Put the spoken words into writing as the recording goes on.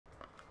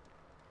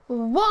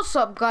What's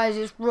up guys,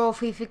 it's Raw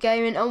Fifa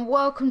Gaming and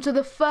welcome to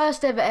the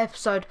first ever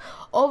episode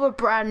of a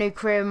brand new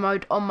career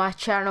mode on my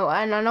channel.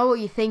 And I know what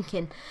you're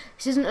thinking,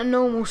 this isn't a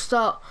normal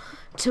start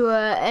to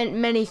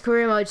many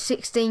career modes,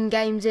 16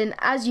 games in.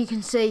 As you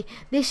can see,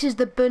 this is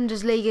the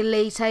Bundesliga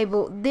league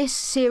table. This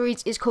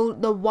series is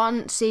called the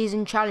One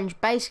Season Challenge.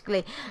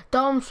 Basically,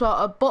 Darmstadt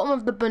are bottom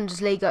of the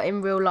Bundesliga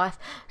in real life,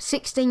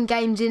 16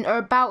 games in, are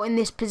about in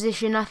this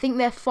position. I think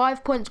they're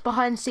 5 points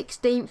behind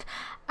 16th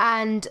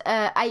and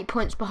 8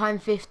 points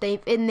behind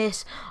 15th. In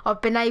this,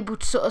 I've been able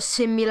to sort of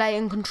simulate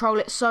and control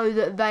it so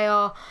that they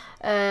are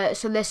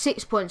so they're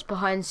 6 points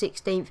behind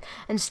 16th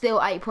and still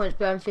 8 points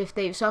behind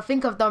 15th. So I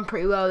think I've done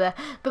pretty well there.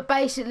 But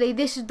basically,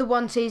 this is the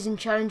One Season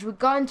Challenge. We're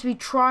going to be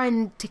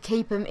trying to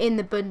keep them in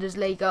the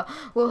Bundesliga.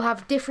 We'll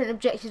have different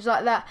objectives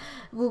like that.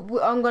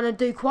 I'm going to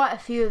do quite a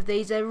few of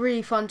these. They're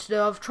really fun to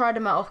do. I've tried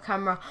them out off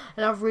camera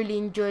and I've really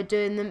enjoyed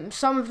doing them.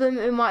 Some of them,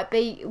 it might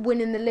be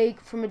winning the league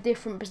from a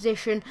different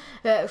position,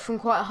 from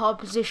quite a hard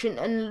position,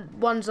 and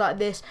ones like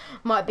this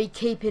might be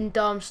keeping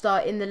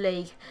Darmstadt in the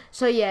league.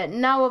 So yeah,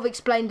 now I've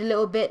explained a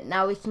little bit,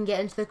 now we can get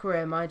into the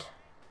career mode.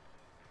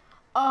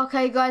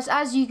 Okay guys,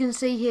 as you can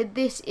see here,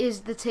 this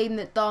is the team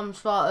that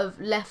Darmstadt have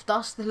left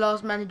us. The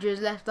last manager has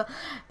left us.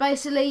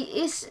 Basically,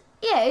 it's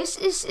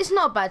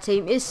not a bad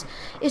team. It's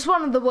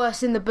one of the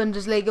worst in the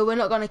Bundesliga. We're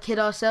not going to kid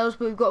ourselves.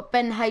 But we've got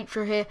Ben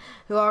Hatra here,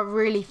 who I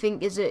really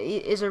think is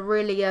a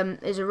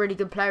really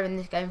good player in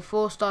this game.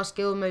 4-star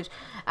skill moves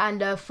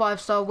and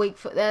 5-star weak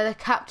foot there. The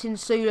captain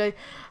Sulu,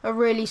 a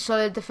really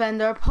solid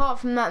defender. Apart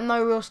from that,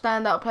 no real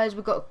standout players.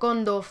 We've got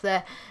Gondorf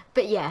there.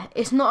 But yeah,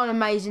 it's not an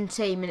amazing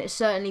team, and it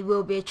certainly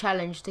will be a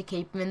challenge to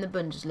keep them in the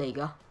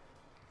Bundesliga.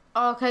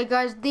 Okay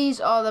guys, these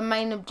are the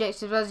main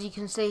objectives. As you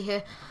can see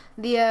here,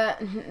 the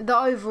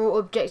overall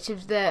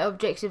objectives there,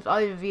 objectives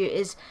overview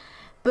is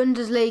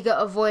Bundesliga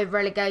avoid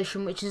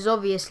relegation, which is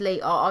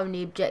obviously our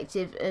only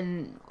objective,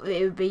 and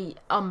it would be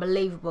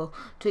unbelievable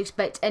to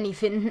expect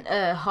anything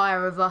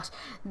higher of us.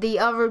 The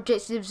other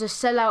objectives are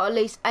sell out at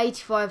least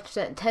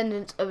 85%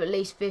 attendance of at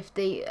least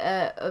 50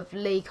 of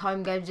league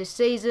home games this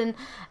season,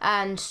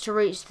 and to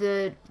reach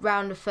the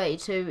round of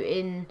 32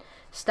 in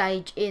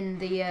stage in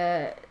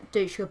the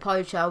Deutsche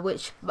Pokal,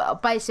 which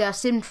basically I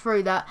simmed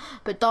through that,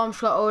 but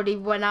Darmstadt already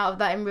went out of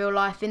that in real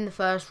life in the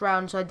first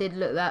round, so I did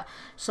look at that.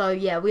 So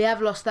yeah, we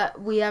have lost that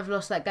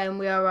game.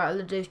 We are out of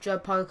the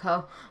Deutsche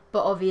Pokal,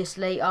 but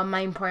obviously our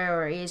main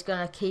priority is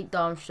going to keep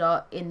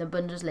Darmstadt in the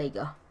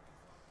Bundesliga.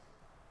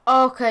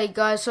 Okay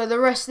guys, so the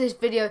rest of this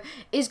video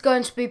is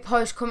going to be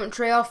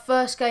post-commentary. Our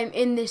first game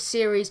in this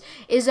series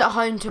is at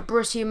home to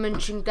Borussia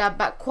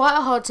Mönchengladbach. Quite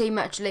a hard team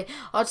actually.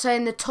 I'd say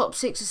in the top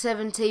 6 or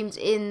 7 teams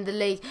in the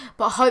league,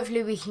 but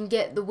hopefully we can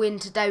get the win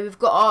today. We've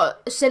got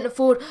our centre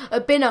forward,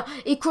 Abinner.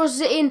 He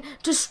crosses it in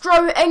to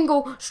Stroh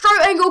Engel.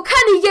 Stroh Engel,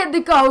 can he get the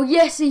goal?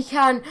 Yes he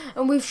can.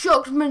 And we've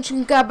shocked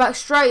Mönchengladbach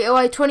straight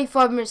away.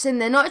 25 minutes in,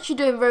 they're not actually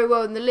doing very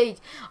well in the league,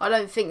 I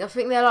don't think. I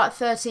think they're like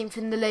 13th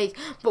in the league,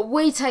 but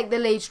we take the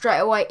lead straight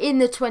away in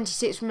the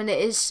 26th minute.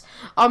 Is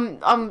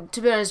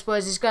to be honest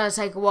boys, it's going to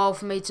take a while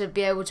for me to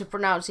be able to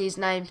pronounce these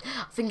names.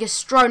 I think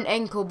it's Stroh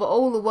Engel, but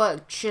all the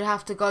work should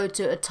have to go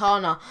to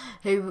Atana,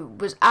 who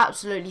was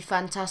absolutely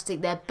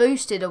fantastic there.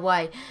 Boosted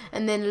away,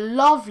 and then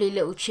lovely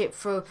little chip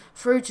through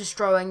to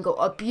Stroh Engel.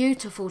 A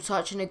beautiful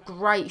touch and a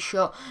great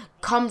shot.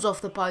 Comes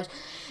off the post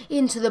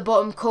into the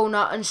bottom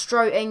corner, and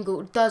Stroh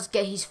Engel does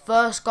get his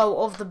first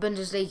goal of the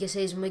Bundesliga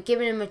season. We're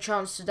giving him a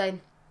chance today.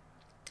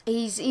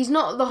 He's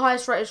not the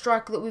highest rated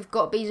striker that we've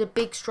got, but he's a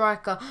big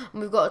striker,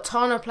 and we've got a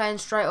Tana playing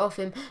straight off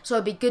him, so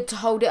it'd be good to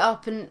hold it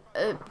up, and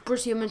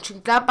Borussia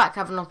Mönchengladbach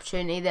have an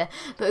opportunity there,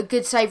 but a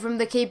good save from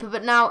the keeper.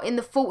 But now in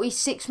the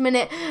 46th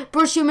minute,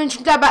 Borussia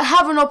Mönchengladbach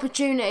have an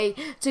opportunity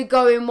to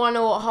go in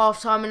 1-0 at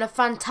half time, and a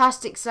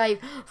fantastic save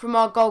from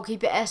our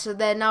goalkeeper Esser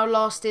there. Now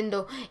last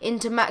Stindl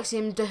into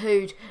Maxim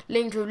Dahoud,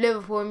 linked with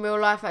Liverpool in real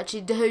life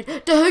actually.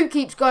 Dahoud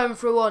keeps going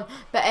through on,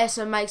 but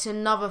Esser makes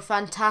another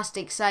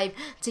fantastic save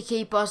to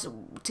keep us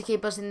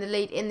in the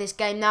lead in this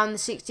game. Now in the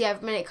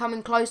 68th minute,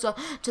 coming closer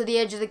to the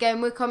edge of the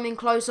game. We're coming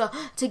closer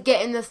to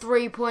getting the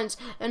 3 points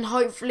and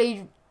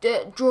hopefully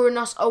drawing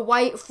us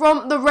away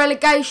from the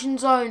relegation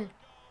zone.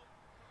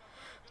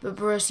 But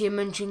Borussia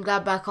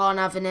Mönchengladbach aren't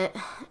having it.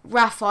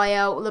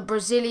 Rafael, the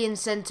Brazilian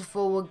centre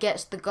forward,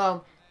 gets the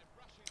goal.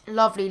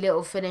 Lovely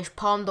little finish,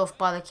 palmed off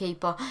by the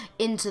keeper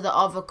into the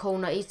other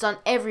corner. He's done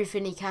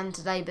everything he can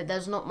today, but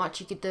there's not much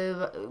he could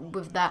do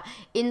with that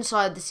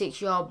inside the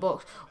 6-yard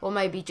box, or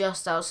maybe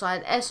just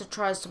outside. Esser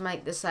tries to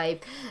make the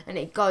save, and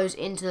it goes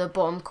into the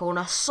bottom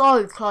corner.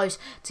 So close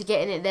to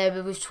getting it there,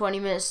 but with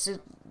 20 minutes to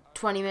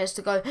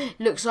go.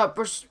 Looks like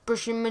Borussia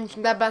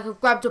Mönchengladbach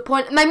have grabbed a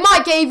point, and they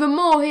might get even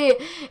more here.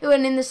 It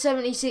went in the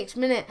 76th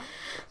minute.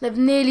 They've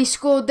nearly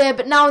scored there,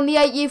 but now in the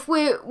 80th,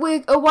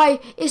 we're away.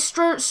 It's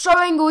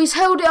Stroh Engel. He's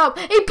held it up.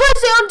 He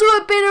puts it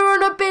onto Abinner,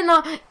 and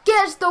Abinner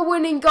gets the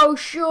winning goal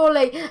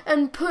surely,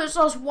 and puts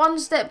us one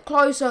step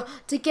closer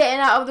to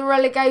getting out of the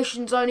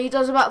relegation zone. He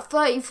does about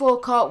 34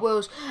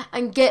 cartwheels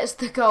and gets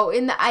the goal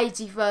in the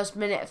 81st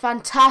minute.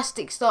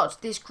 Fantastic start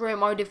to this career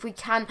mode if we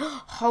can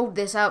hold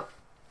this out.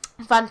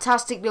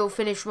 Fantastic little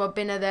finish from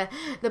Obina there.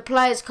 The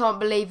players can't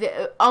believe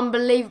it.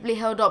 Unbelievably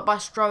held up by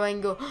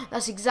Stroengel.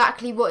 That's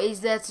exactly what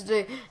he's there to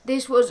do.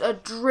 This was a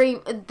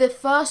dream.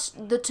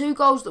 The 2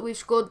 goals that we've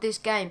scored this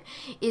game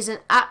is an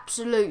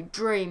absolute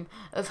dream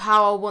of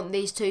how I want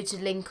these two to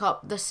link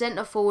up. The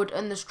centre forward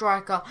and the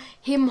striker.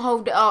 Him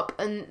hold it up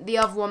and the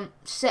other one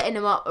setting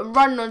him up and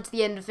running on to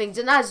the end of things.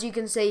 And as you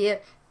can see here,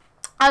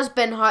 as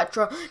Ben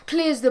Hitra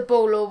clears the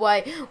ball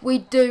away, we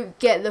do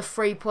get the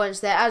 3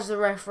 points there as the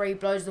referee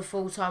blows the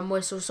full-time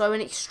whistle. So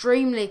an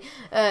extremely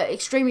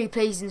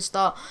pleasing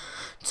start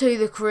to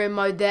the career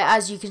mode there.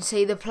 As you can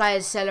see, the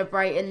players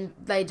celebrate, and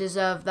they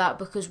deserve that,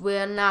 because we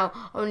are now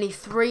only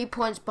 3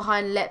 points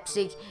behind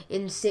Leipzig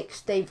in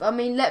 16th. I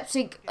mean,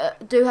 Leipzig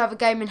do have a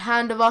game in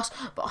hand of us,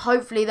 but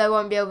hopefully they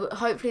won't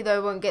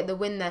get the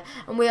win there.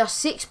 And we are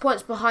 6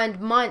 points behind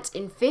Mainz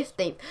in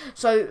 15th.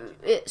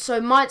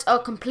 So Mainz are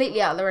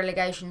completely out of the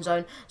relegation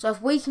zone. So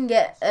if we can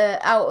get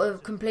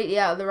completely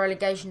out of the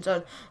relegation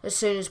zone as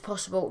soon as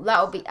possible, that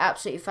will be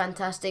absolutely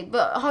fantastic.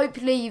 But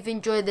hopefully you've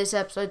enjoyed this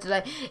episode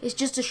today. It's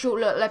just a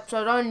short little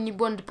episode. I only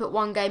wanted to put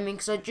one game in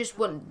because I just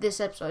want this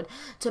episode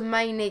to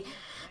mainly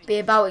be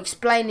about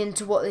explaining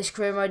to what this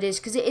career mode is,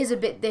 because it is a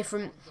bit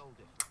different.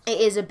 It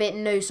is a bit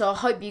new, so I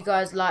hope you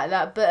guys like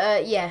that.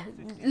 But yeah,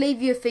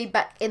 leave your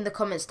feedback in the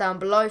comments down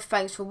below.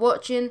 Thanks for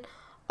watching.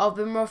 I've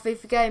been Raw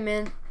FIFA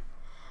Gaming,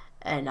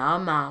 and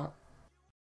I'm out.